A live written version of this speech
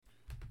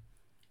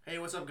Hey,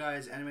 what's up,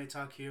 guys? Anime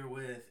Talk here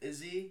with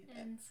Izzy.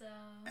 And so...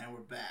 And we're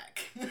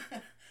back.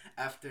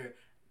 After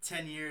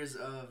 10 years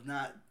of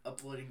not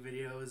uploading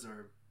videos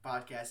or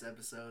podcast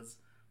episodes,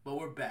 but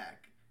we're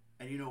back.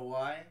 And you know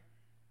why?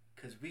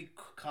 Because we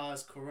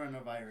caused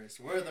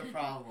coronavirus. We're the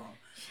problem.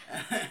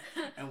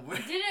 And we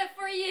did it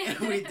for you.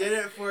 We did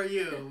it for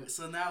you.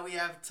 So now we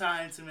have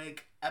time to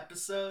make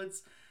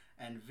episodes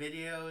and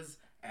videos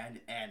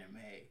and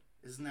anime.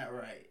 Isn't that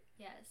right?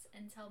 Yes,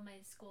 until my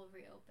school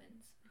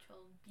reopens, which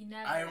will be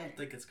never. I don't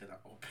think it's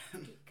gonna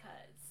open.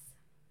 Because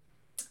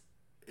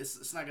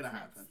it's not gonna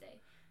happen.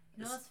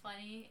 You know what's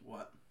funny?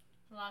 What?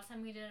 The last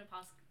time we did a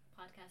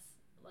podcast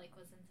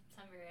was in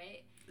September,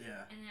 right?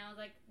 Yeah. And I was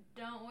like,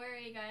 "Don't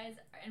worry,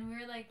 guys," and we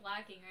were like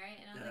lacking, right?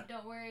 And I was like,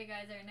 "Don't worry,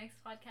 guys. Our next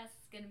podcast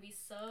is gonna be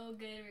so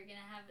good. We're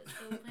gonna have it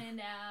so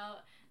planned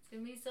out. It's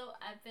gonna be so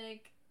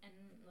epic." And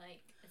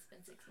it's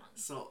been 6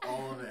 months. So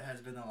all of it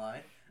has been a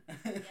lie.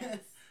 Yes.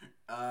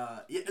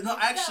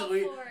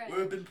 Actually,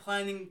 we've been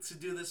planning to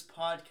do this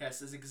podcast,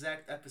 this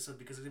exact episode,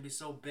 because it's gonna be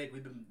so big.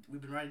 We've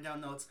been writing down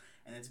notes,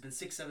 and it's been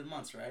 6-7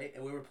 months, right?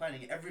 And we were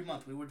planning every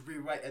month we would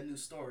rewrite a new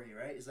story,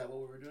 right? Is that what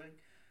we were doing?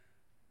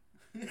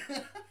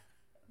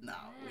 No,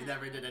 we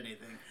never did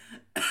anything.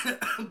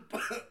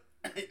 But,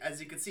 as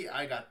you can see,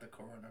 I got the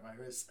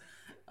coronavirus.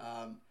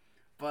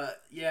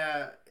 But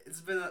yeah,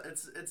 it's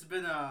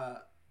been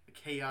a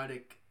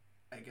chaotic,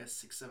 I guess,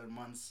 6-7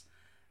 months.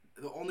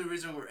 The only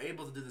reason we're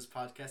able to do this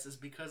podcast is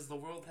because the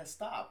world has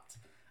stopped.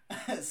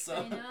 So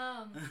I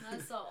know.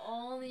 That's the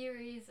only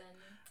reason.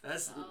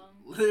 That's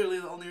literally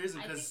the only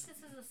reason. I think this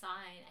is a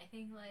sign. I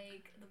think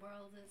the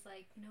world is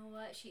you know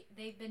what?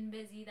 They've been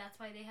busy. That's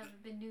why they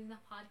haven't been doing the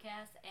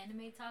podcast,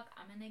 Anime Talk.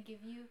 I'm gonna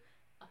give you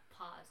a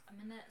pause. I'm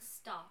gonna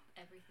stop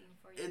everything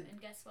for you. And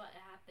guess what?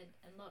 It happened.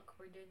 And look,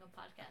 we're doing a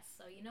podcast.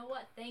 So you know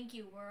what? Thank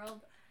you,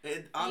 world.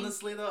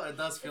 Honestly though, it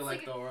does feel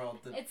like the world.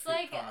 It's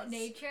like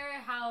nature.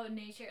 How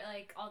nature,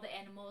 all the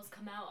animals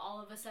come out all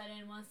of a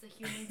sudden once the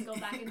humans go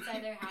back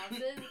inside their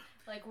houses.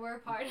 We're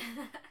part of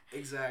that.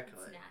 Exactly.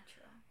 It's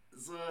natural.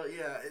 So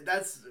yeah,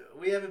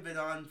 we haven't been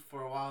on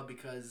for a while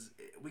because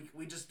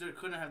we just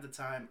couldn't have the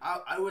time.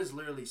 I was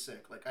literally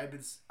sick. I've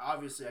been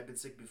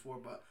sick before,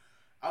 but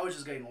I was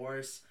just getting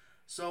worse.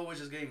 So was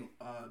just getting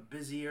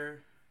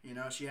busier. You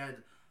know, she had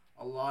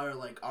a lot of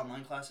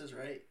online classes,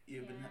 right?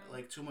 You've been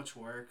too much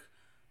work.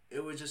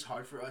 It was just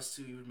hard for us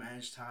to even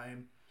manage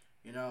time.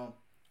 You know,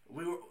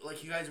 we were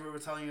we were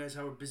telling you guys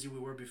how busy we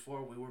were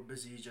before. We were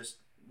busy just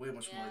way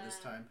much more this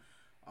time.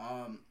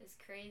 It's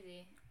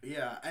crazy.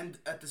 Yeah, and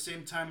at the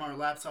same time, our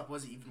laptop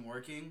wasn't even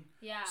working.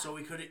 Yeah. So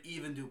we couldn't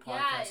even do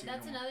podcasts. Yeah,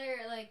 that's another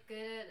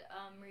good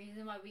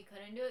reason why we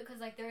couldn't do it, because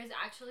there was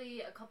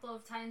actually a couple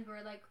of times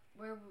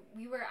where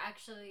we were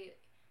actually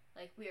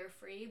we were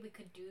free, we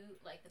could do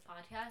the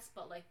podcast,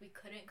 but we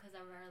couldn't because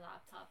of our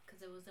laptop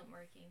because it wasn't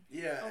working.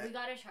 Yeah. But we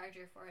got a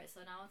charger for it,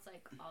 so now it's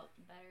all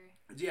better.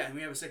 Yeah, and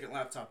we have a second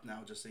laptop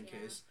now just in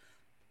case,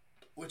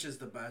 which is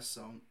the best.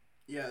 So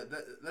yeah,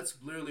 that's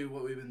literally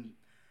what we've been.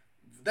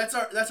 That's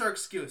our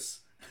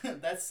excuse.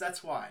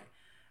 that's why.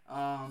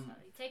 So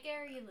you take it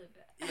or you leave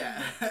it.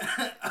 Yeah.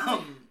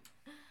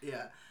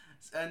 Yeah,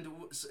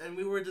 and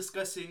we were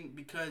discussing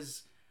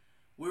because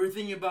we were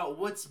thinking about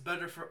what's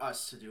better for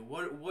us to do.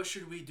 What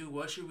should we do?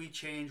 What should we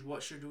change?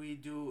 What should we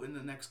do in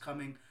the next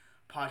coming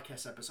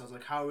podcast episodes?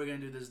 How are we gonna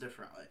do this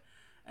differently?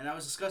 And I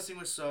was discussing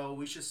with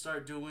we should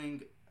start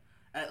doing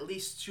at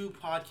least 2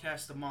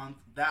 podcasts a month.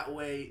 That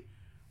way,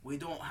 we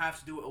don't have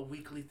to do a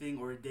weekly thing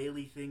or a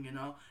daily thing, you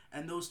know?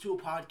 And those 2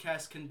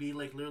 podcasts can be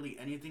literally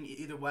anything,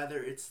 either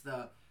whether it's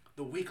the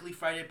weekly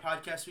Friday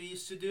podcast we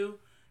used to do,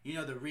 you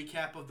know, the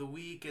recap of the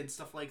week and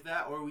stuff like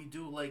that, or we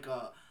do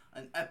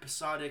an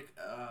episodic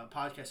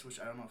podcast, which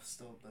I don't know if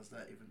still does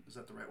that, even is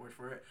that the right word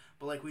for it,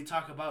 but we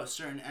talk about a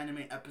certain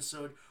anime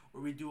episode,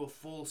 or we do a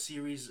full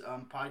series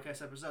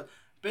podcast episode.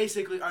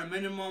 Basically, our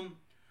minimum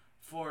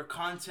for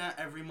content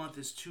every month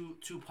is two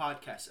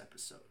podcast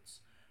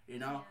episodes. You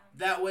know,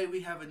 that way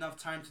we have enough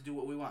time to do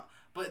what we want.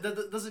 But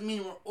that doesn't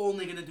mean we're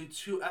only gonna do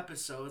 2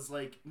 episodes.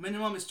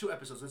 Minimum is 2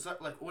 episodes. It's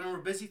not when we're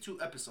busy, 2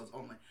 episodes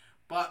only.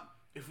 But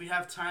if we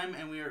have time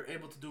and we are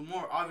able to do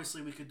more,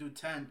 obviously we could do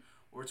 10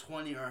 or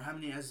 20 or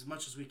as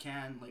much as we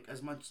can,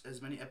 as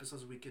many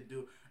episodes as we could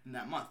do in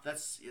that month.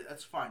 That's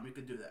fine. We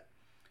could do that.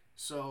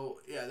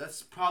 So yeah,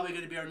 that's probably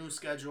gonna be our new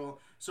schedule.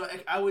 So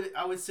I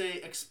would say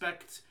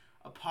expect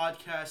a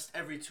podcast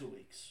every 2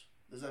 weeks.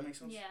 Does that make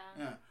sense? Yeah.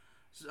 Yeah.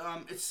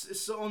 So,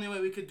 it's the only way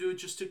we could do it,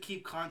 just to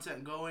keep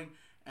content going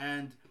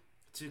and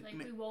to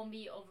we won't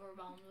be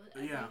overwhelmed with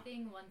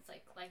everything once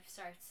life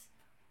starts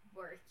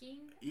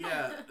working.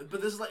 Yeah,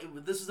 but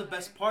this is the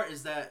best part,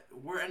 is that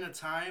we're in a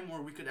time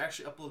where we could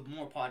actually upload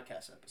more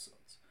podcast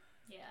episodes.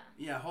 Yeah.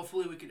 Yeah,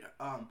 hopefully we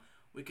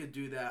could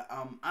do that.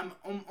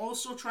 I'm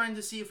also trying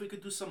to see if we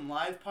could do some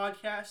live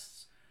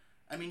podcasts.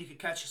 I mean, you could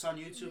catch us on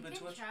YouTube and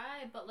Twitch. We can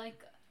try, but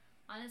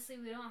honestly,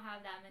 we don't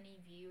have that many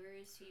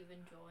viewers to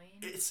even join.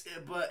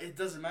 But it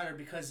doesn't matter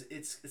because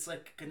it's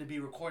gonna be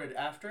recorded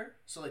after.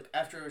 So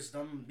after it's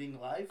done being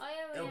live,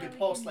 it'll be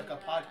post a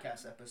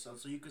podcast episode,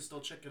 so you can still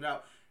check it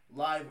out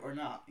live or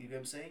not. You get what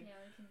I'm saying? Yeah,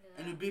 we can do that.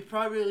 And it'd be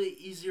probably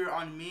easier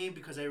on me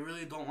because I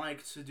really don't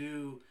like to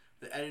do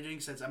the editing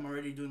since I'm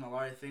already doing a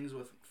lot of things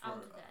with. I'll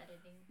do the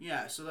editing.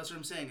 Yeah, so that's what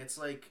I'm saying. It's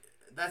like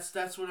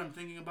that's what I'm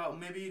thinking about.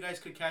 Maybe you guys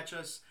could catch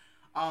us.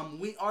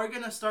 We are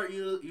gonna start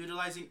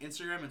utilizing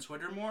Instagram and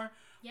Twitter more.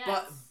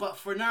 Yes. But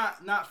for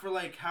not for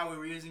like how we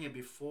were using it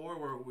before,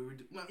 where we were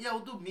we'll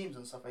do memes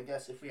and stuff, I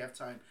guess, if we have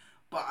time.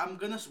 But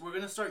we're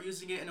gonna start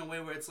using it in a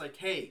way where it's like,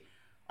 hey,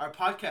 our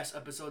podcast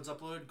episode's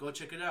uploaded, go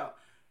check it out.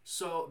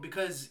 So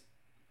because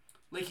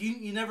like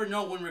you never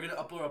know when we're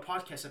gonna upload a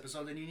podcast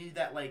episode, and you need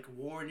that like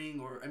warning,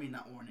 or I mean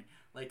not warning,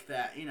 like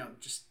that, you know,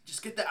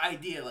 just get the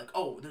idea like,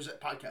 oh, there's a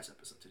podcast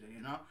episode today,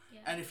 you know. Yeah.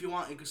 And if you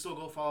want, you can still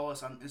go follow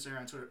us on Instagram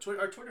and Twitter.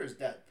 Our Twitter is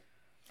dead.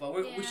 But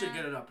we should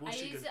get it up. I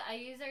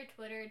use our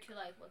Twitter to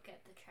like look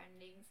at the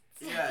trendings.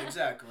 Yeah,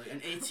 exactly.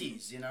 And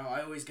ATs, you know,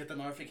 I always get the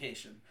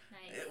notification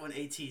when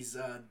ATs,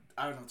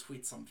 I don't know,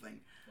 tweet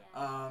something.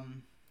 Yeah.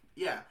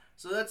 Yeah.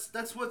 So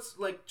that's what's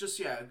like. Just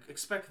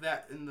expect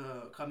that in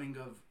the coming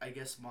of I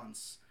guess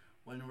months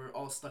when we're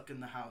all stuck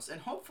in the house,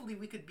 and hopefully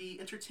we could be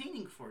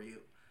entertaining for you,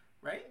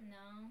 right?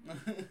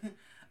 No.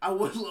 I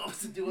would love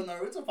to do a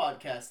Naruto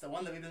podcast, the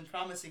one that we've been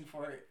promising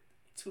for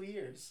 2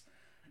 years.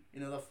 You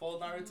know, the full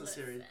Naruto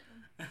series.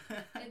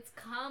 It's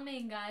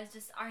coming, guys.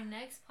 Just our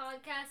next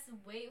podcast,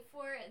 wait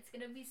for it. It's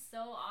going to be so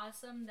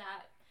awesome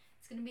that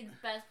it's going to be the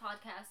best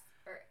podcast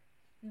or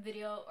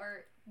video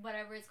or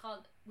whatever it's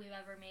called we've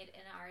ever made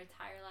in our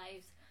entire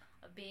lives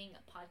of being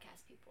a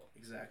podcast people.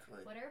 Exactly.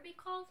 Whatever it be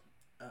called?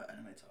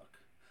 Anime talk.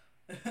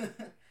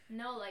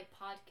 No, like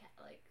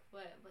podcast. Like,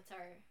 what's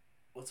our...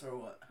 What's our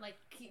what? Like,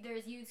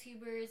 there's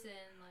YouTubers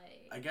and,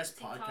 like... I guess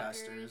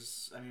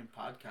podcasters. I mean,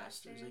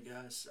 podcasters, I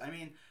guess. I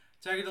mean...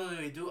 Technically,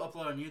 we do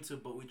upload on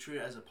YouTube, but we treat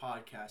it as a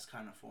podcast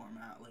kind of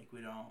format. Like,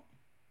 we don't,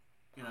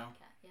 you know.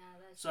 Yeah,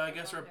 that's so I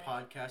guess we're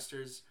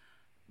podcasters,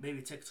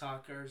 maybe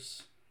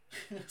TikTokers.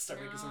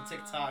 Start making some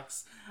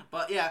TikToks.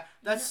 But yeah,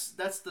 that's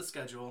the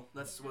schedule.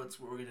 That's what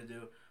we're gonna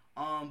do.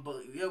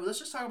 But yeah, let's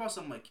just talk about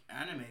some like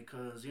anime,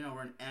 cause you know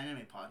we're an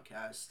anime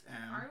podcast.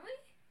 And aren't we?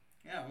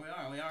 Yeah, we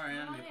are. We are an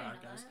anime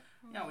podcast.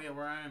 Yeah,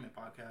 we're an anime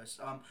podcast.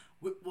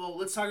 Well,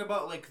 let's talk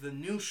about like the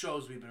new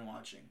shows we've been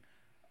watching.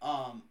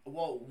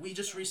 Well, we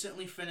just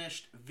recently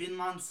finished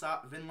Vinland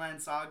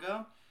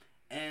Saga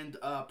and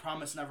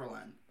Promise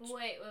Neverland.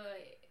 Wait.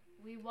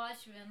 We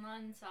watched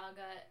Vinland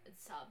Saga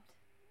subbed.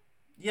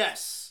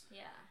 Yes.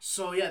 Yeah.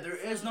 So yeah, there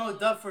is no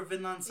dub for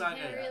Vinland Saga.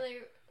 We can't really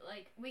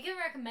we can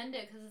recommend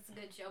it because it's a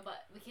good show,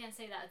 but we can't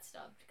say that it's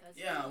dubbed because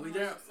we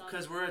don't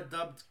because we're a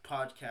dubbed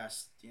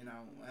podcast, you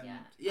know. And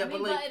I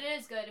mean, but it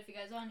is good if you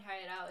guys want to try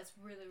it out. It's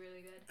really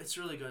really good. It's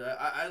really good.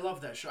 I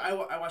love that show.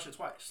 I watched it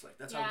twice. Like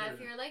that's how good it is. Yeah,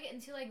 if you're like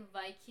into like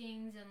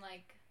Vikings and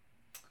like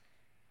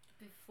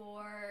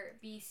before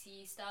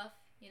BC stuff,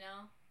 you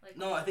know, like.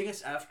 No, I think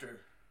it's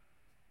after.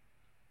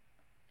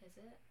 Is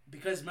it?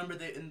 Because remember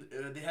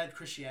they had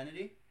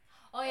Christianity.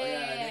 Oh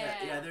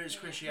yeah. There's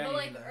Christianity.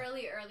 But like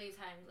early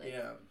times, like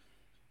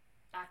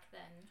back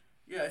then.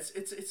 Yeah,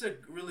 it's a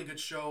really good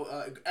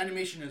show.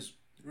 Animation is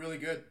really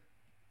good.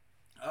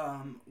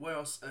 What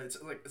else?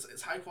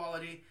 It's high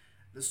quality.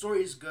 The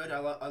story is good. I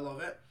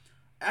love it.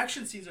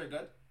 Action scenes are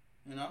good.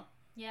 You know.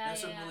 Yeah,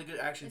 There's some really good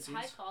action scenes.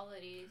 It's high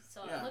quality,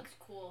 so it looks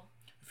cool.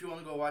 If you want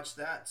to go watch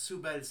that, too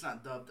bad it's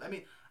not dubbed. I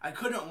mean, I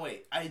couldn't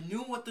wait. I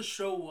knew what the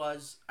show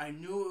was. I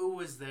knew it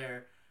was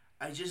there.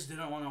 I just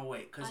didn't want to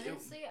wait.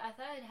 Honestly, I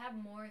thought it'd have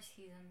more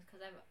seasons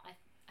because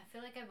I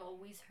feel like I've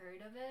always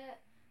heard of it.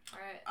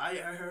 I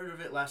heard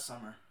of it last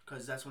summer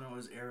because that's when it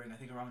was airing. I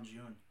think around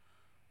June.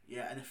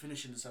 Yeah, and it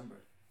finished in December.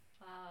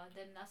 Wow,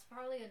 then that's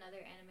probably another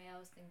anime I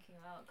was thinking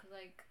about because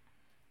like,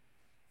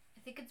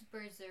 I think it's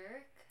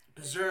Berserk.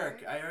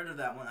 Berserk. I heard of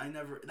that one.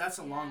 That's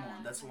a long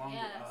one. That's a long.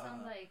 Yeah, that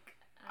sounds like.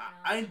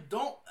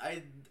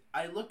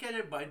 I look at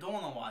it, but I don't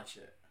want to watch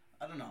it.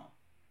 I don't know.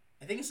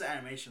 I think it's the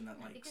animation that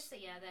I think it's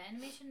the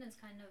animation is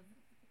kind of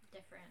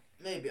different.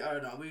 Maybe I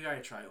don't know. We gotta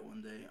try it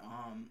one day.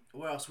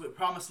 What else?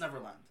 Promise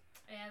Neverland.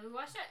 Yeah, we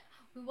watched it.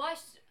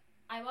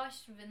 I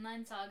watched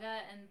Vinland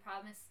Saga and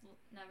Promise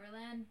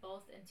Neverland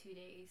both in 2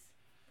 days.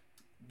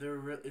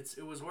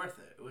 It was worth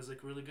it. It was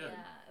like really good.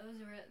 Yeah, it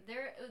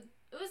was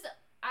it was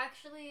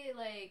actually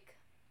like,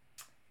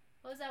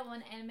 what was that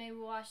one anime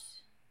we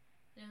watched?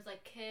 And it was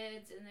like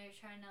kids and they're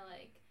trying to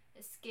like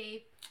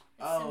escape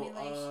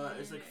simulation.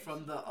 It's like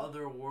from the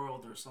other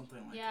world or something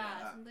like that.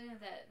 Yeah, something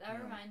like that.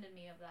 That reminded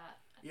me of that.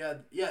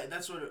 Yeah,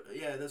 that's what.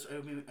 That's. I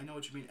mean, I know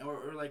what you mean.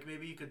 Or like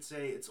maybe you could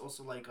say it's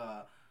also like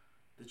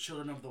the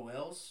Children of the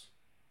Whales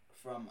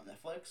from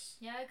Netflix.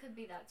 Yeah, it could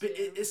be that too. But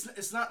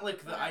it's not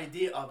like the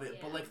idea of it,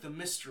 but like the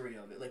mystery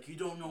of it. Like you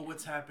don't know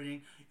what's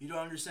happening. You don't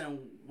understand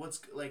what's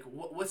like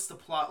what's the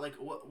plot. Like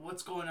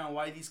what's going on?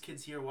 Why these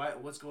kids here?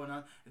 What's going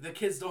on? The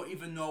kids don't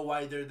even know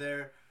why they're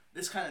there.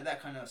 That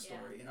kind of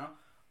story, you know.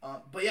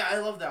 But yeah, I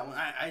love that one.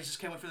 I just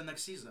can't wait for the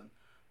next season.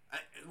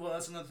 Well,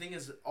 that's another thing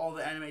is all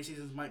the anime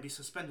seasons might be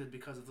suspended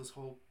because of this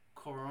whole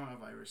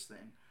coronavirus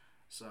thing.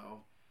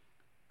 So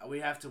we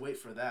have to wait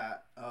for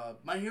that.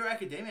 My Hero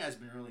Academia has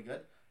been really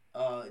good.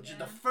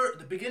 Yeah.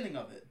 The beginning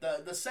of it.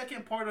 The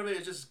second part of it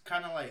is just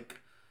kind of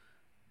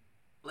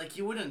like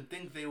you wouldn't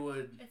think they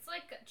would. It's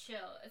like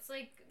chill. It's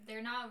like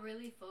they're not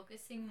really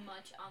focusing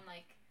much on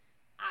like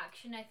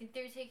action. I think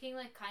they're taking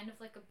like kind of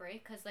like a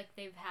break because like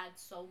they've had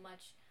so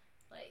much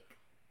like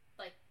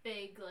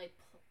big like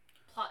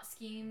plot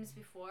schemes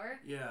before.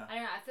 Yeah. I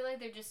don't know. I feel like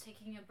they're just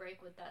taking a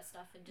break with that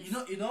stuff and just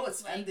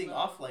It's laying ending low.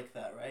 off like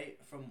that, right?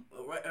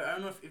 I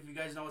don't know if you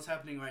guys know what's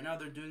happening right now.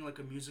 They're doing like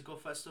a musical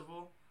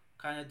festival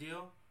kind of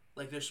deal.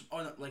 Like they're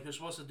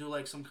supposed to do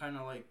like some kind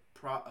of like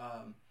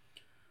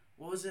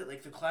what was it,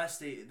 like the class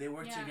they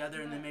work Yeah,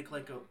 together and they but- make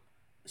like a.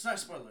 It's not a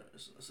spoiler.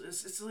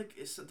 It's like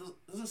it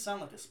doesn't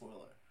sound like a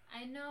spoiler.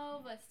 I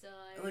know, but still,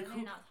 I'd Like, rather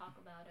who- not talk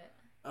about it.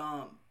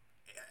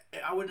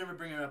 I would never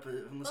bring it up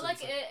unless But like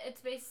it's like,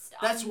 it's based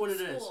that's on what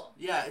it is. school.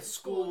 Yeah, it's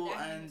school They're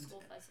having a and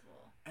school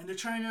festival. and they're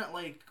trying to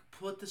like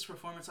put this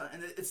performance on,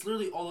 and it's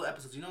literally all the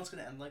episodes. You know it's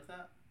gonna end like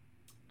that.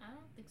 I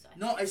don't think so.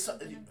 No, think I it's saw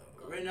gonna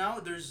go- right now.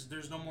 There's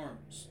no more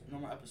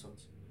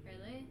episodes.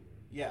 Really?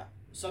 Yeah,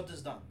 subbed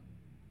is done,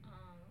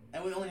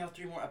 and we only have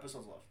 3 more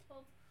episodes left.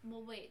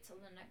 We'll wait till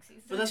the next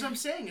season. But that's what I'm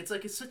saying. It's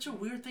like it's such a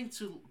weird thing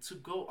to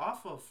go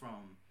off of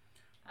from.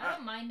 I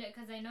don't mind it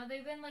because I know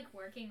they've been like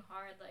working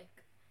hard, like,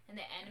 and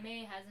the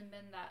anime hasn't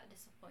been that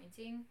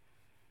disappointing.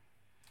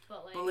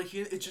 But like,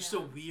 It's just yeah.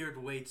 a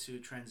weird way to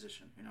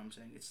transition. You know what I'm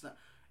saying? It's not.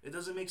 It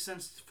doesn't make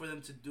sense for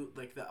them to do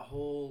like that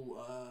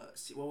whole.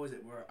 What was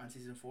it? We're on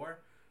season 4,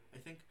 I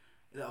think.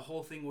 That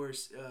whole thing where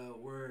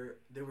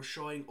they were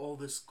showing all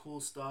this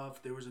cool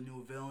stuff. There was a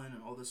new villain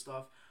and all this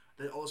stuff.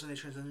 Then all of a sudden they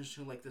transitioned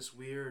to like this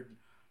weird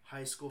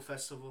high school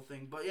festival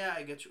thing. But yeah,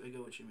 I get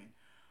what you mean.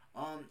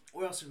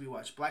 What else did we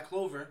watch? Black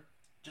Clover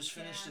just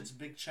finished Yeah. its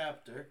big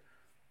chapter.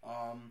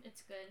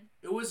 It's good.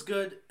 It was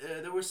good.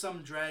 There was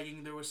some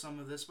dragging. There was some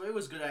of this, but it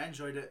was good. I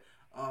enjoyed it.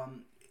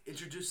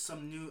 Introduced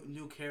some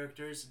new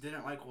characters.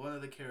 Didn't like one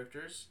of the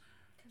characters,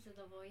 Because of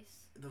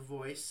the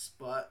voice,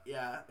 but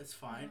yeah, it's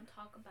We fine. don't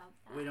talk about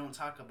that. We don't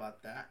talk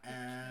about that.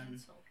 And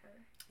Cancel her.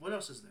 what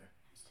else is there?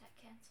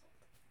 Hashtag canceled.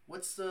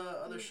 What's the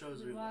other shows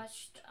we we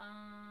watched?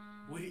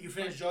 watched? You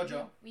finished One-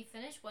 JoJo? We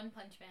finished One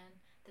Punch Man,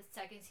 the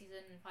second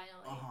season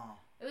finally. Uh-huh.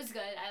 It was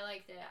good. I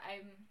liked it.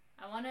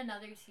 I want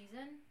another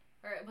season,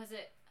 or was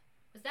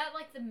that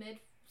like the mid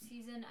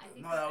season? I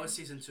think. No, that was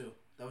season 2.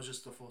 That was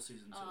just the full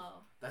season 2. Oh,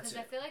 That's because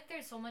I it. feel like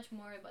there's so much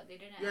more, but they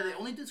didn't. Yeah, they add.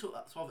 only do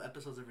 12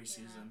 episodes every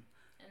season.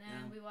 And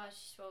then yeah. we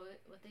watched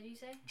what did you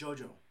say?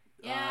 JoJo.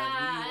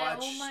 Yeah. we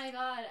watched Oh my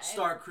god.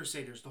 Star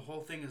Crusaders. The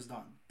whole thing is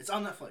done. It's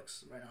on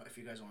Netflix right now if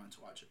you guys wanted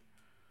to watch it.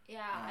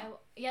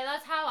 Yeah,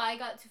 that's how I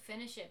got to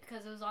finish it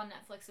because it was on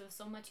Netflix. It was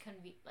so much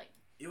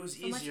It was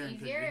so much easier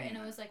and easier, and convenient.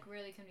 it was like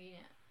really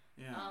convenient.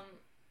 Yeah.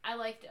 I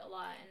liked it a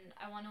lot, and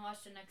I want to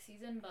watch the next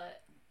season,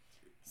 but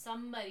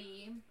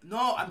somebody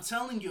No, I'm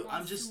telling you, I'm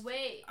wants just. to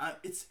wait.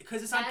 It's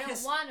because it's on I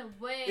Kiss. don't want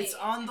to wait. It's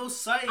on those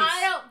sites.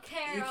 I don't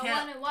care. You I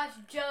can't- want to watch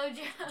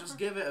JoJo. Just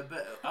give it a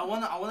bit. I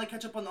wanna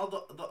catch up on all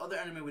the other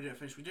anime we didn't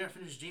finish. We didn't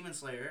finish Demon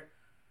Slayer.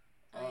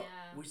 Oh, yeah.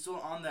 We're still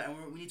on that,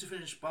 and we need to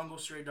finish Bungo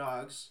Stray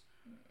Dogs,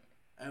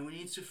 and we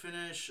need to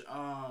finish.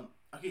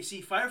 Okay,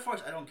 see, Fire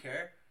Force. I don't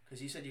care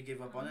because you said you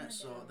gave up on I it,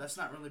 so do. that's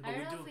not really. I But don't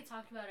we know do. if we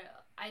talked about it.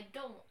 I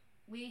don't.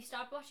 We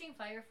stopped watching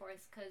Fire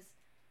Force because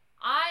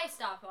I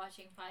stopped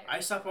watching Fire.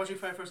 I stopped watching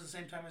Fire Force at the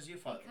same time as you.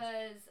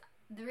 Because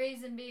the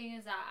reason being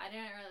is that I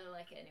didn't really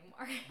like it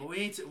anymore. But we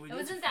need to. It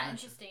wasn't that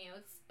interesting.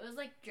 It was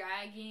like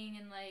dragging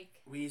and like.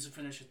 We need to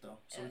finish it though,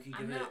 so we can I'm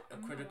give not- it a I'm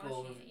not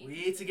critical. watching it. We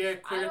need to get a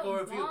critical I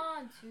don't review.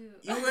 want to.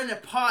 You were in a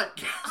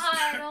podcast.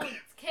 I don't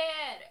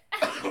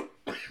care.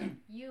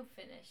 You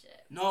finish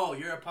it. No,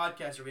 you're a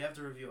podcaster. We have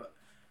to review it.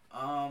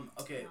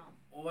 Okay. No.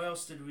 What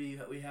else did we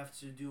have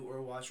to do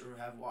or watch or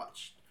have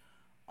watched?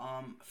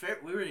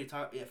 We already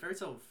talked. Yeah, Fairy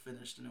Tail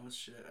finished and it was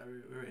shit.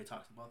 We already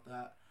talked about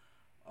that.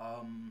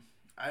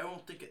 I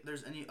don't think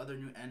there's any other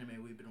new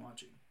anime we've been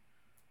watching.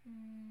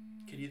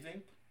 Can you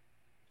think?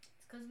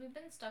 It's because we've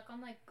been stuck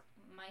on like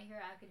My Hero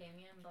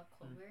Academia and Black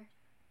Clover.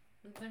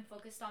 We've been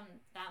focused on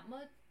that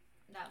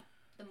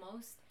the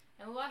most.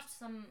 And we watched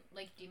some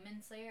like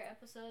Demon Slayer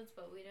episodes,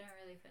 but we didn't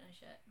really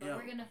finish it. But Yeah.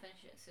 we're gonna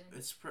finish it soon.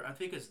 I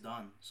think it's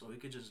done, so we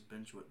could just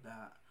binge with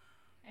that.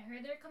 I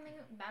heard they're coming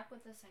back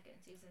with the second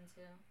season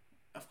too.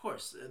 Of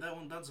course,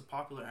 that's a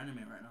popular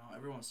anime right now.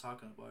 Everyone's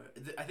talking about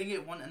it. I think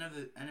it won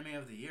anime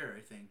of the year.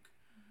 I think,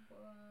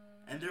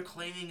 and they're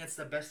claiming it's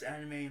the best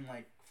anime in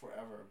like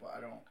forever. But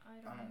I don't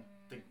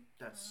think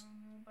that's I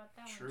don't know about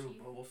that true. one,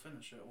 Chief. But we'll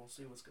finish it. We'll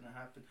see what's gonna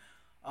happen.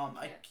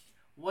 Yeah.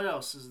 What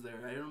else is there?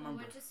 I don't Well,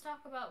 remember. we'll just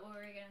talk about what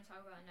we're gonna talk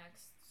about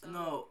next. So.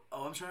 No.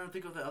 Oh, I'm trying to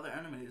think of the other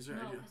anime. Is there?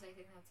 No, any? because I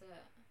think that's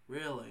it.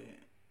 Really?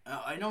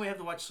 I know we have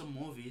to watch some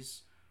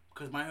movies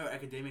because My Hero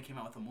Academia came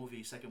out with a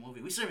movie, second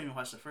movie. We still haven't even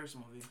watched the first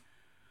movie.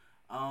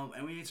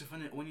 And we need to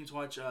We need to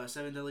watch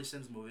Seven Deadly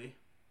Sins movie.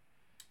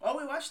 Oh,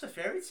 we watched the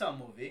Fairy Tail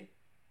movie.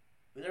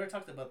 We never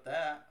talked about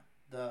that.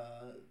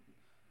 The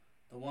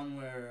one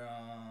where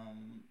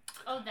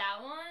Oh,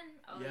 that one?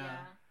 Oh, Yeah.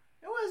 yeah.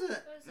 it wasn't.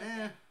 It was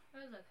okay. It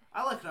was okay.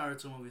 I like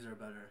Naruto movies are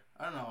better.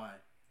 I don't know why.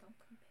 Don't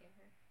compare.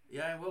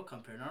 Yeah, I will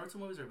compare. Naruto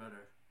movies are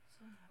better.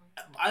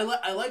 I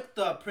like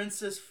the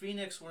Princess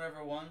Phoenix,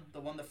 whatever one,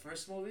 the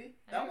first movie.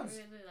 I That don't one's.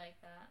 really like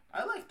that.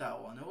 I like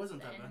that one. It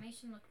wasn't The that bad.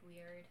 animation looked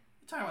weird.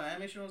 You're talking about the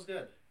animation was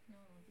good. No.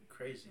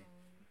 Crazy.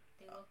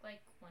 They look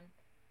like One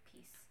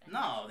Piece.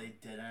 No, they Did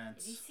you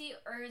didn't. see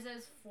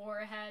Urza's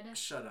forehead?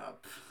 Shut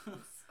up.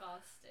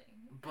 Disgusting.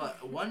 But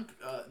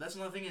that's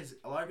another thing is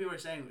a lot of people are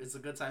saying it's a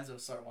good time to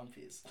start One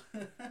Piece.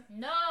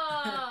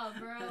 No,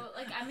 bro.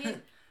 Like, I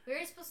mean, we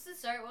were supposed to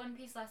start One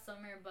Piece last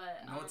summer,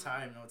 but No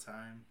time.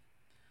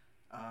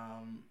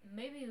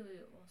 maybe we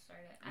will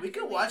start it. We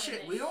After could watch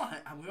it. finish. We don't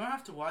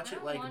have to watch I it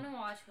don't like. want to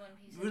watch One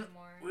Piece we,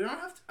 anymore. we don't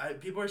have to.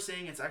 People are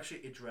saying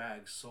it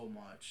drags so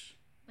much.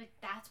 Like,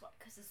 that's what,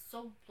 because it's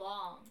so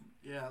long.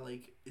 Yeah,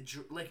 like it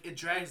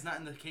drags. Not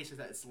in the case of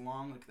that it's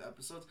long, like the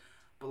episodes,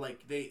 but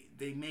like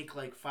they make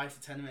like 5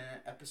 to 10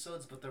 minute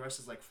episodes, but the rest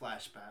is like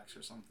flashbacks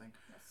or something.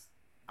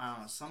 I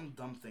don't know, some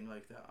dumb thing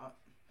like that.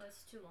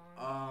 That's too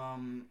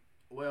long.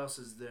 What else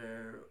is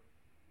there?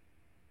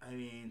 I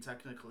mean,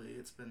 technically,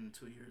 it's been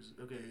 2 years.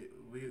 Okay,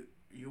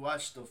 you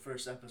watched the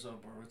first episode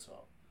of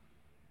Boruto.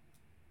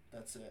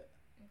 That's it.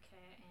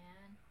 Okay,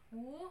 and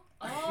who?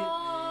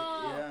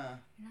 Oh, yeah.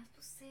 You're not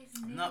supposed to say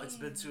his name. No, it's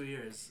been 2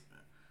 years.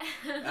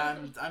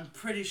 I'm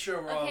pretty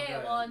sure we're all good.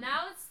 Okay, well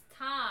now it's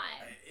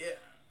time. Yeah.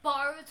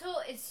 Boruto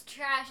is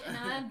trash, and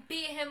I'm gonna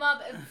beat him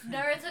up. If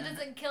Naruto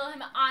doesn't kill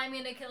him, I'm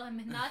gonna kill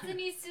him. Naruto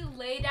needs to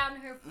lay down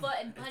her foot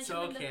and punch him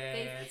in the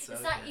face.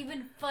 It's not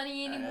even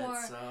funny anymore.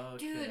 It's okay.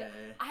 Dude,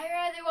 I'd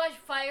rather watch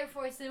Fire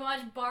Force than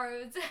watch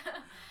Boruto.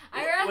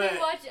 I'd rather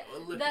watch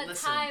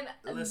time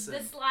the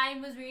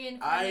slime was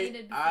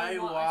reincarnated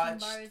before watching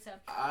Boruto.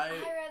 I'd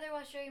rather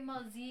watch Dragon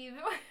Ball Z.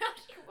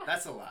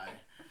 That's a lie.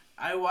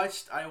 I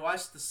watched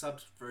the sub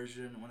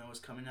version when it was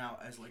coming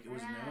out as like it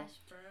was new.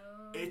 Bro.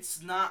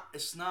 It's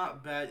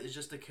not bad. It's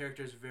just the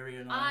character is very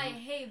annoying. I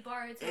hate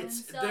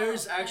Boruto.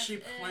 There's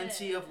actually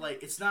plenty of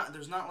like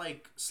there's not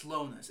like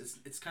slowness.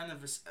 It's kind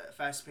of a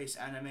fast paced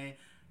anime.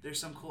 There's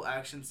some cool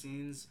action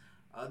scenes.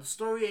 The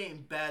story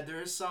ain't bad.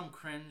 There is some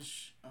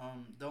cringe.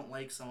 Don't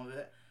like some of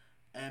it,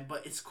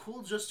 but it's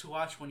cool just to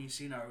watch when you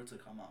see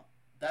Naruto come out.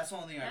 That's the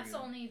only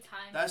thing.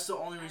 That's the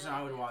only reason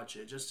I would watch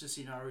it, just to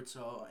see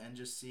Naruto and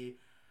just see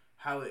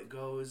how it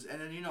goes. And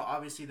then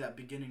obviously that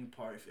beginning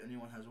part, if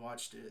anyone has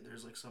watched it,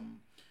 there's like some,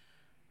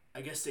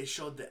 I guess they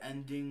showed the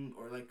ending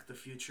or like the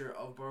future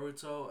of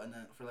Boruto, and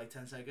then for like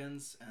 10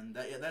 seconds, and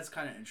that's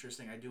kind of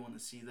interesting. I do want to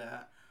see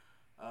that.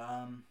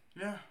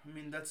 Yeah, I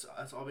mean that's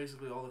all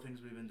basically all the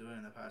things we've been doing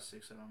in the past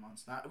 6-7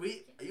 months.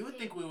 You would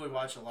think we would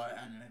watch a lot of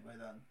anime by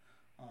then,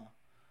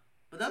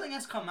 but nothing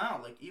has come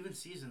out. Like even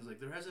seasons,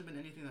 like there hasn't been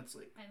anything that's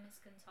like. I miss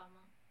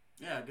Gintama.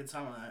 Yeah,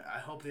 Gintama. I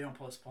hope they don't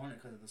postpone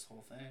it because of this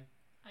whole thing.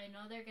 I know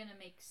they're gonna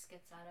make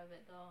skits out of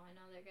it though. I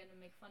know they're gonna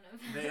make fun of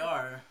it. They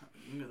are.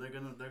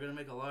 They're gonna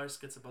make a lot of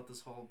skits about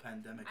this whole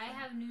pandemic thing. I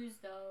have news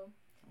though.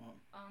 Well,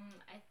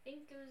 I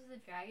think it was the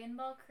Dragon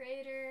Ball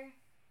creator.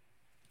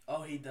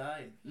 Oh, he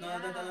died. Yeah.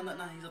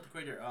 No, he's not the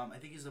creator. I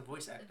think he's the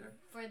voice actor.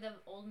 For the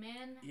old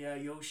man? Yeah,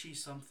 Yoshi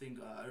something.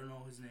 I don't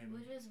know his name.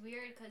 Which is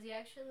weird because he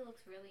actually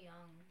looks really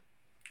young.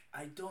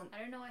 I don't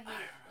know what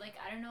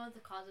I don't know what the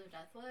cause of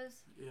death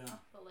was. Yeah.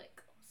 But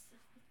like,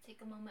 let's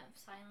take a moment of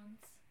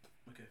silence.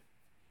 Okay.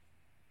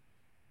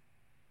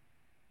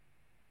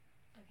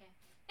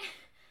 Okay.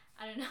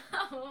 I don't know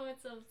how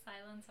moments of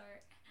silence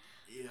are.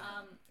 Yeah.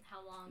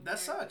 How long? That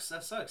sucks.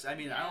 I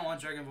mean, Yeah. I don't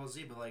want Dragon Ball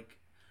Z, but like,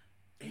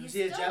 He's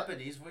he a still-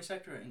 Japanese voice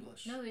actor or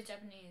English? No, he's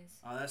Japanese.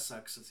 Oh, that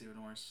sucks. It's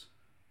even worse.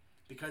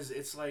 Because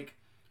it's like,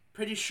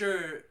 pretty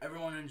sure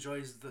everyone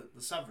enjoys the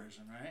sub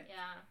version, right?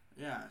 Yeah.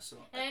 Yeah,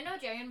 so. And I know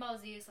Dragon Ball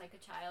Z is like a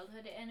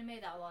childhood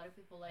anime that a lot of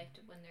people liked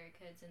when they were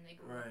kids and they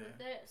grew up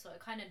with it. So it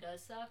kind of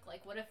does suck.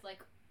 Like, what if like,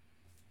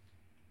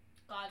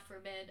 God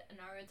forbid, a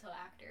Naruto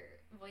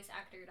voice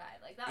actor died?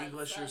 Like that.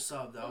 English or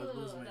sub, that would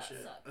lose my that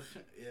shit. sucks.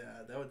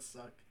 Yeah, that would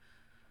suck.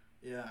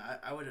 Yeah,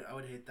 I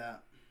would hate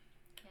that.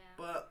 Yeah.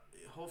 But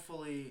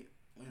hopefully,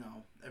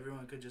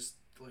 everyone could just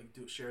like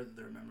share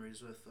their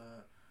memories with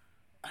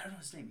I don't know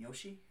his name,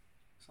 Yoshi,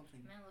 something.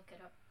 I'm gonna look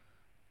it up.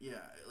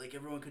 Yeah, like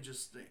everyone could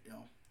just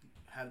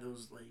have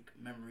those like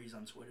memories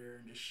on Twitter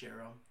and just share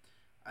them.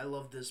 I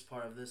love this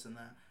part of this and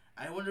that.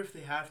 I wonder if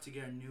they have to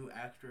get a new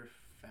actor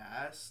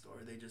fast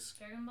or they just.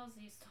 Dragon Ball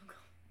Z is still going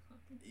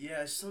on.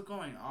 Yeah, it's still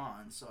going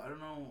on, so I don't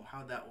know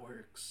how that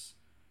works.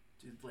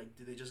 Do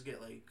they just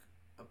get like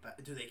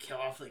do they kill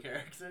off the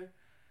character?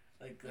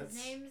 Like that's.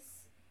 His name's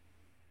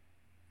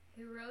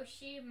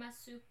Hiroshi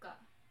Masuka.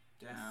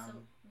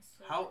 Damn.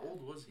 How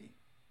old was he?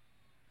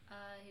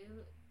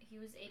 He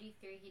was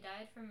 83. He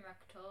died from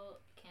rectal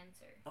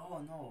cancer.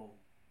 Oh no.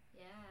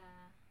 Yeah.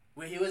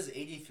 Wait, he was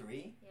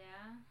 83? Yeah.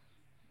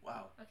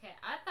 Wow. Okay,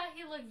 I thought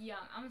he looked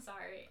young. I'm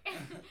sorry.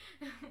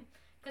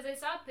 Because I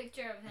saw a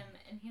picture of him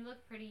and he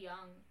looked pretty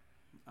young.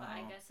 But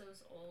I guess it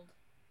was old.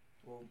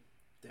 Well,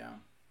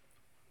 damn.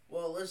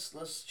 Well,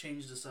 let's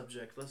change the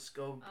subject. Let's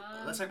go.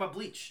 Let's talk about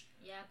Bleach.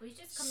 Yeah, Bleach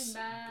is coming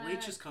back.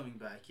 Bleach is coming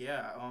back.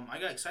 Yeah. I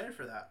got excited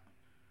for that.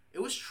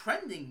 It was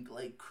trending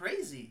like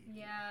crazy.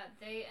 Yeah,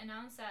 they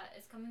announced that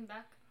it's coming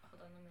back.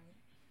 Hold on a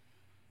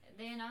minute.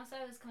 they announced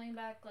that it was coming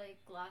back like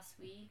last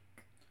week.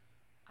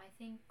 I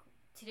think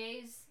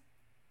today's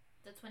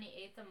the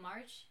 28th of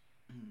March.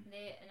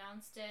 They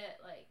announced it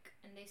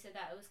and they said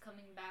that it was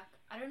coming back.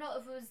 I don't know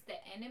if it was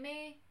the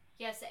anime.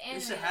 Yes, the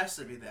anime. It has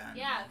to be the anime.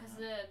 Yeah, because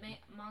the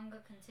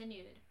manga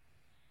continued.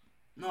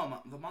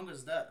 No, the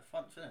manga's dead.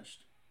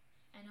 Finished.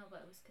 I know,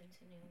 but it was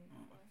continuing.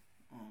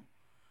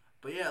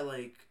 But yeah,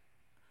 like,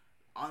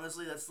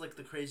 honestly, that's like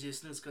the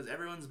craziest news because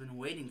everyone's been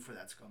waiting for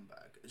that to come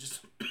back. It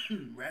just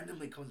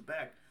randomly comes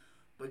back,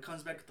 but it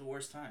comes back at the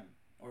worst time,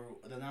 or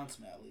the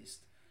announcement at least.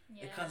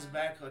 Yeah. It comes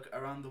back like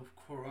around the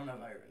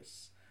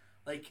coronavirus.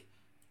 Like,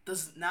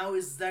 is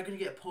that gonna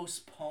get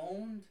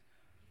postponed?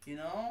 You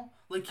know,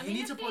 like I you mean,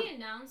 need if to they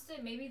announced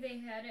it, maybe they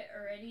had it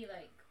already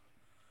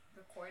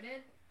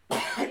recorded.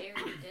 They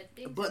already did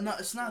things. But no,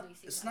 it's not.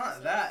 It's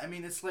not that. I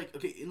mean, it's like,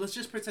 okay, let's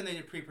just pretend they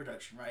did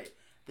pre-production, right?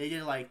 They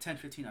did like 10,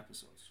 15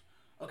 episodes.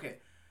 Okay,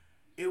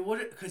 it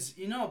would, because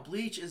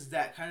Bleach is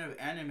that kind of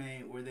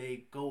anime where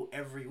they go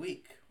every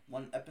week,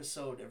 one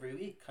episode every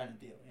week kind of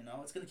deal.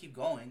 It's gonna keep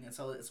going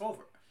until it's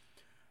over.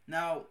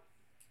 Now,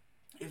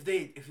 if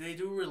they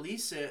do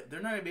release it,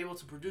 they're not gonna be able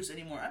to produce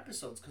any more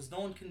episodes because no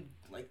one can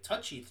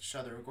touch each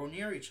other or go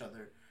near each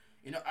other.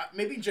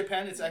 Maybe in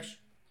Japan it's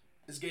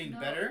getting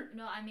better.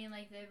 No, I mean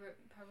they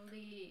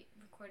probably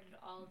recorded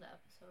all the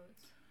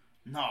episodes.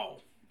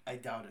 No, I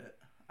doubt it.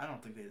 I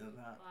don't think they did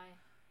that. Why?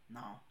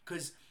 No,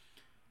 because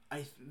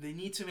they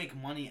need to make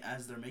money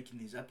as they're making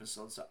these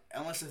episodes. So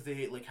unless if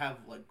they have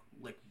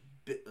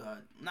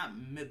not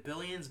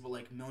billions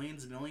but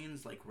millions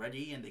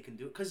ready and they can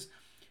do it, because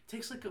it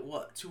takes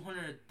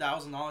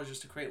 $200,000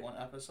 just to create one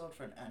episode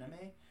for an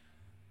anime.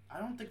 I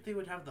don't think they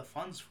would have the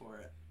funds for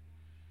it.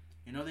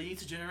 They need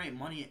to generate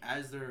money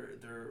as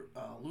they're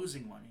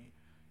losing money,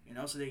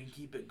 so they can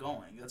keep it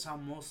going. That's how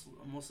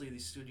mostly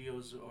these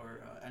studios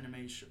or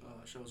anime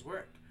shows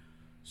work.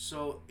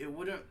 So I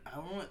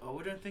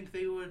wouldn't think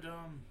they would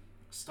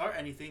start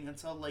anything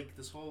until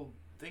this whole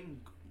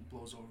thing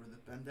blows over, the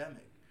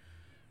pandemic.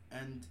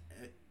 And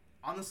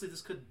honestly,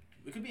 it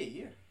could be a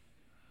year.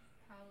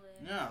 Probably.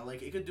 Yeah,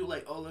 it could do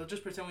let's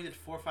just pretend we did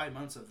 4 or 5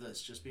 months of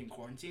this just being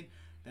quarantined.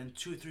 Then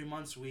 2-3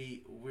 months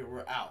we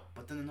were out,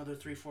 but then another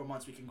 3-4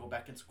 months we can go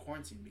back into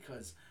quarantine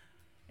because,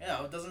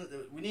 it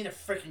doesn't. We need a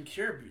freaking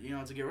cure,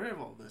 to get rid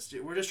of all this.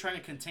 We're just trying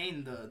to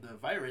contain the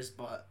virus,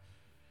 but,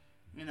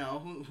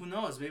 who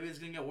knows? Maybe it's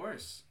gonna get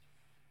worse.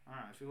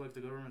 I feel like the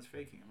government's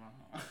faking.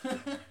 I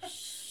don't know.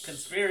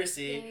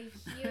 Conspiracy.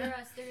 They hear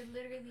us. They're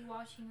literally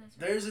watching us.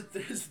 There's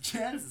a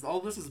chance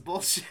all this is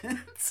bullshit.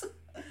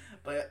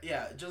 But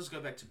yeah, just go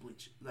back to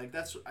Bleach.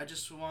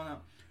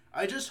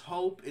 I just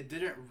hope it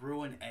didn't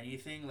ruin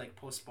anything,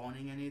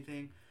 postponing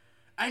anything.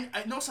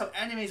 I know some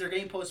animes are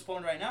getting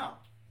postponed right now.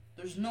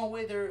 There's no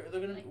way they're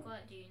gonna. Like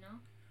what? Do you know?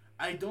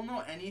 I don't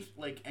know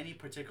any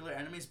particular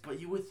animes,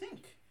 but you would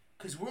think,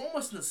 because we're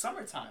almost in the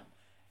summertime,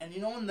 and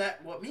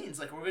what means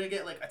we're gonna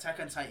get Attack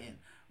on Titan.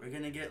 We're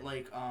gonna get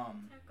Attack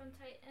on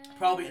Titan.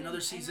 Probably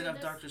another season of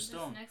Dr.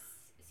 Stone. This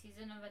next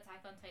season of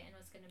Attack on Titan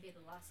was gonna be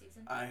the last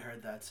season. I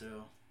heard that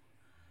too.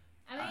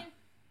 I mean,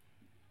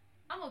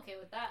 I'm okay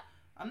with that.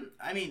 I'm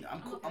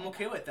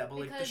okay with that,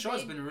 but the show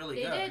has been really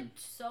good. They did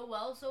so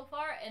well so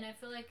far, and I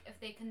feel like if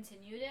they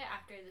continued it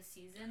after the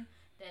season,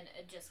 then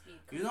it'd just be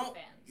fans.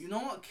 You know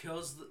what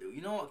kills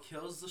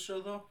the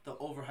show though? The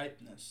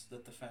overhypeness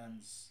that the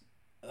fans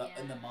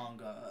in the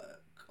manga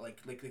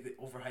they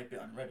overhype it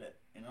on Reddit.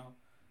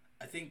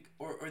 I think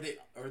or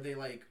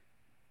they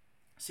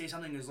say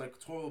something is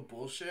total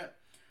bullshit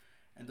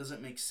and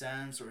doesn't make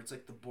sense, or it's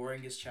the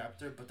boringest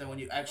chapter, but then when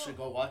you actually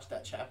go watch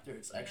that chapter,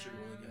 it's actually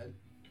really good.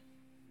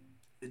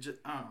 It just,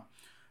 I don't know.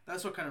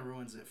 That's what kind of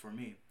ruins it for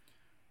me.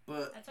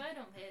 But that's why I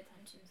don't pay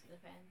attention to the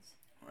fans.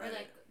 Right. Or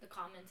the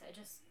comments. I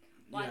just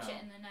watch it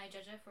and then I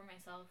judge it for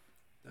myself.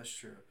 That's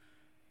true.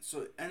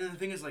 So, and then the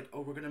thing is we're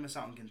going to miss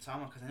out on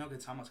Gintama, because I know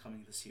Gintama's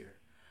coming this year.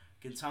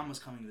 Gintama's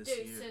coming this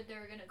year. They said they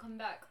were going to come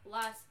back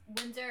last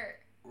winter.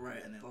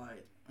 Right, and they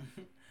lied.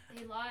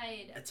 They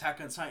lied. Attack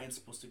on Titan's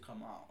supposed to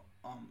come out.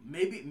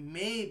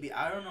 Maybe,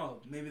 I don't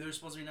know. Maybe there's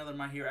supposed to be another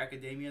My Hero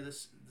Academia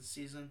this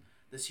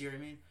year, I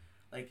mean.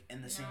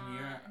 In the same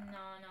year? No,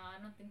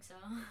 I don't think so.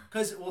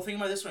 Because, think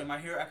about it this way. My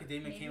Hero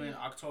Academia came in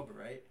October,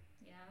 right?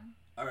 Yeah.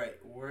 Alright,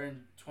 we're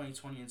in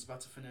 2020 and it's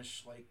about to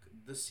finish,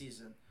 this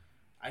season.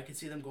 I could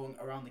see them going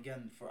around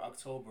again for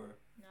October.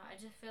 No, I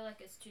just feel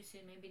like it's too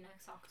soon. Maybe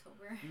next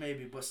October.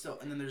 Maybe, but still.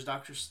 And then there's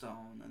Dr.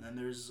 Stone, and then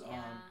there's...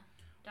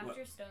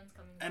 Dr. Stone's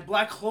coming and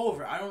Black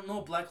Clover. I don't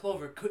know. Black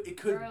Clover it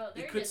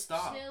could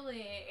stop.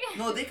 Chilling.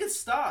 No, they could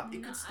stop.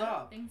 It could stop. I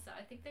don't think so.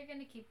 I think they're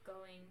gonna keep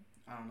going.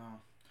 I don't know.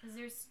 Because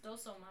there's still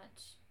so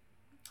much.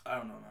 I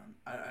don't know, man.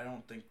 I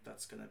don't think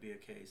that's gonna be the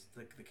case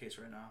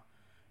right now.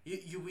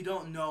 We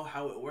don't know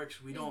how it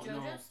works. We don't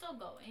know. Is JoJo still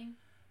going?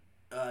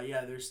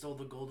 Yeah, there's still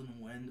the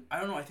Golden Wind. I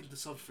don't know. I think the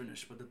sub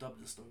finished, but the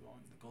dub is still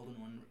going. The Golden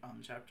Wind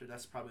chapter.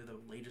 That's probably the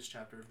latest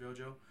chapter of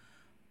JoJo.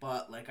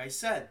 But like I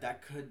said,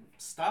 that could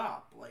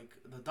stop.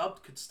 The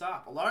dub could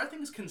stop. A lot of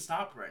things can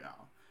stop right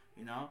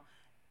now,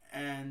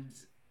 and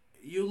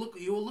you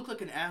will look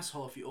like an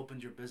asshole if you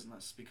opened your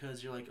business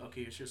because you're like,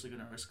 okay, you're seriously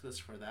gonna risk this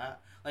for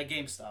that? Like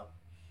GameStop,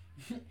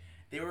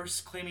 they were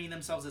claiming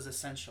themselves as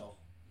essential,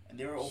 and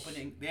they were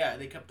opening. Yeah,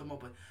 they kept them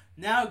open.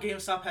 Now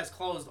GameStop has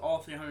closed all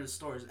 300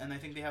 stores, and I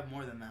think they have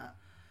more than that.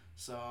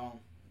 So,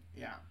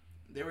 yeah,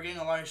 they were getting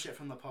a lot of shit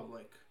from the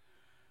public,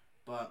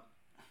 but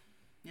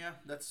yeah,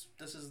 this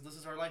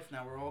is our life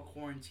now. We're all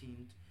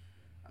quarantined.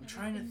 I'm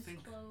trying to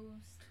think.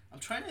 Closed. I'm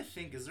trying to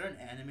think. Is there an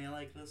anime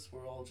like this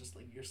where all just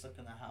like you're stuck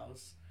in the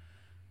house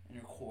and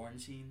you're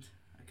quarantined?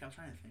 Like, I'm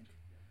trying to think.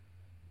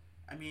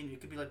 I mean, it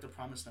could be like The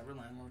Promised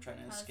Neverland where we're trying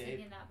to escape. I was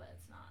thinking that, but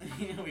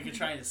it's not. We could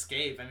try and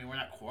escape. I mean, we're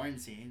not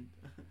quarantined.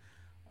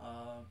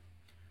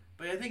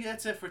 But I think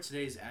that's it for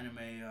today's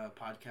anime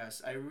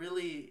podcast. I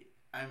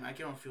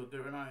don't feel good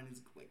right now. I need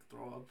to like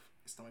throw up.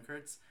 My stomach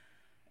hurts.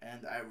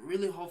 And I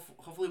really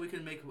hopefully we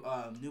can make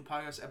new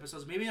podcast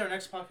episodes. Maybe our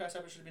next podcast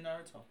episode should be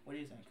Naruto. What do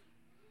you think?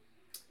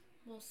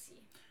 We'll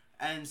see.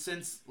 And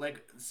since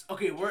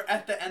we're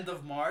at the end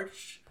of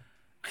March,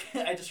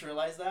 I just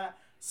realized that.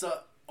 So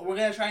we're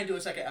gonna try and do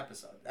a second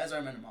episode as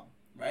our minimum,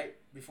 right?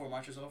 Before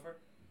March is over.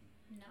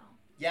 No.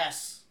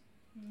 Yes.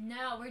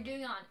 No, we're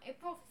doing it on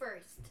April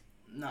 1st.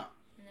 No.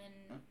 And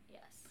then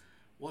yes.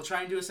 We'll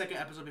try and do a second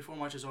episode before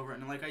March is over,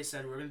 and like I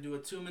said, we're gonna do a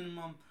 2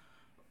 minimum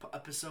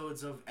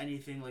episodes of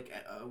anything, like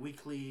a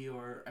weekly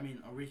or a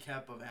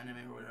recap of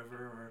anime or whatever,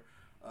 or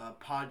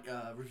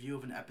a review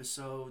of an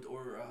episode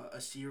or a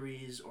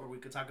series, or we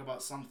could talk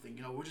about something.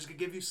 We're just gonna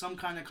give you some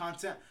kind of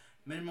content,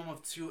 minimum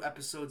of 2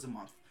 episodes a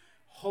month.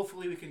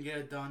 Hopefully we can get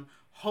it done.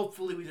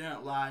 Hopefully we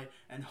didn't lie,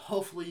 and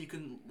hopefully you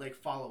can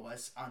follow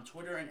us on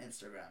Twitter and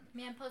Instagram.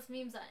 Man posts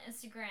memes on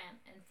Instagram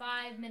in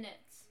 5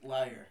 minutes.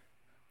 Liar.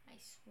 I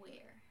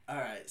swear.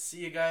 Alright,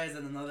 see you guys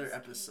in another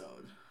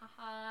episode.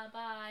 Haha,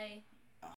 bye.